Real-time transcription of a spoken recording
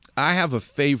I have a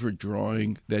favorite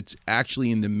drawing that's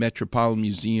actually in the Metropolitan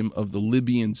Museum of the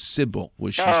Libyan Sibyl,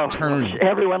 where she's turning.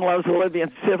 Everyone loves the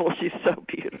Libyan Sibyl. She's so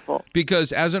beautiful.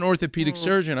 Because as an orthopedic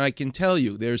surgeon, I can tell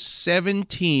you there's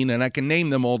 17, and I can name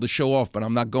them all to show off, but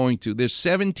I'm not going to. There's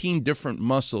 17 different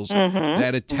muscles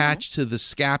that attach to the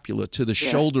scapula, to the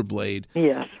shoulder blade.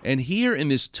 Yes. And here in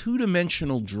this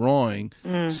two-dimensional drawing,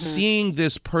 seeing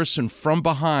this person from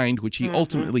behind, which he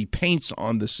ultimately paints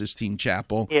on the Sistine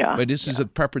Chapel, but this is a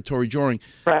preparatory drawing,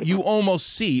 you almost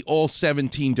see all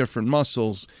 17 different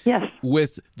muscles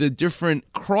with the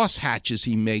different cross hatches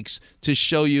he makes to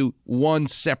show you one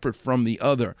separate from the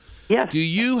other. Yes. Do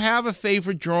you have a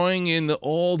favorite drawing in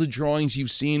all the drawings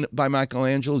you've seen by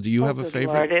Michelangelo? Do you have a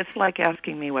favorite? Lord, it's like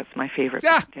asking me what's my favorite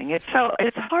painting. It's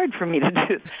hard for me to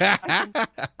do.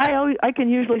 I can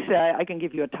usually say I can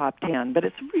give you a top 10, but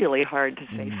it's really hard to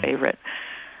say favorite.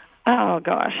 Oh,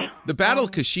 gosh. The Battle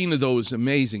of Cascina, though, is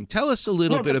amazing. Tell us a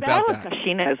little bit about that. The Battle of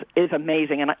Cascina is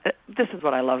amazing, and this is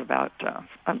what I love about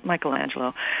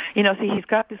Michelangelo. You know, see, he's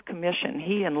got this commission.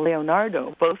 He and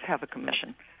Leonardo both have a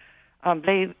commission.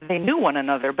 They knew one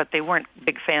another, but they weren't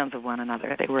big fans of one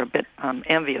another. They were a bit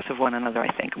envious of one another,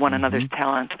 I think, one another's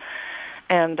talent.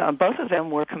 And both of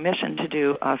them were commissioned to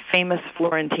do a famous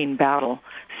Florentine battle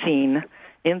scene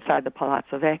inside the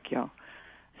Palazzo Vecchio.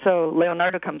 So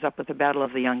Leonardo comes up with the Battle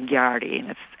of the Anghiari,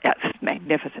 and it's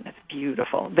magnificent. It's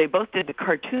beautiful. They both did the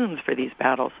cartoons for these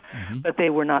battles, but they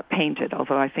were not painted,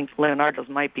 although I think Leonardo's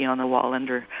might be on the wall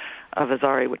under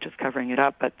Vasari, which is covering it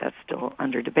up, but that's still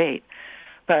under debate.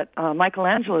 But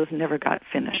Michelangelo's never got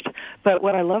finished. But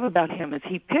what I love about him is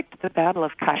he picked the Battle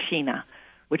of Cascina,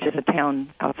 which is a town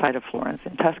outside of Florence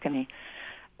in Tuscany,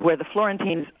 where the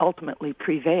Florentines ultimately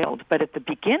prevailed. But at the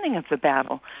beginning of the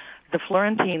battle, the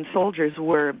Florentine soldiers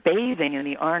were bathing in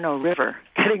the Arno River,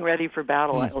 getting ready for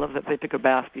battle. I love that they took a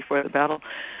bath before the battle.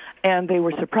 And they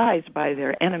were surprised by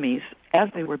their enemies as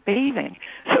they were bathing.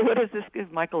 So what does this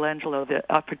give Michelangelo the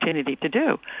opportunity to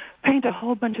do? Paint a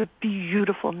whole bunch of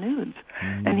beautiful nudes.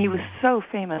 And he was so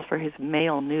famous for his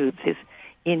male nudes, his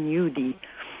ignudi.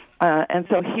 And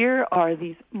so here are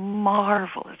these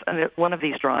marvelous, one of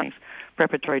these drawings,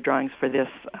 preparatory drawings for this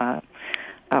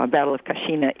Battle of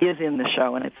Cascina is in the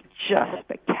show, and it's just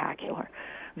spectacular.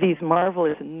 These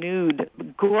marvelous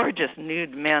gorgeous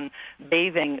nude men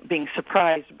bathing, being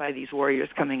surprised by these warriors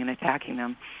coming and attacking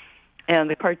them. And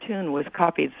the cartoon was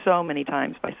copied so many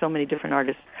times by so many different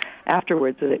artists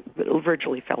afterwards that it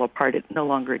virtually fell apart. It no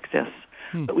longer exists.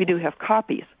 But we do have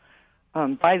copies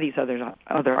by these other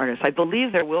artists. I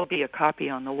believe there will be a copy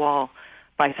on the wall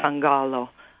by Sangallo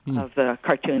of the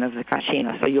cartoon of the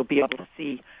Cascina, so you'll be able to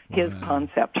see his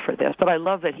concept for this. But I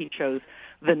love that he chose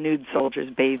the nude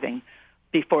soldiers bathing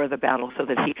before the battle so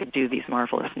that he could do these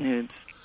marvelous nudes.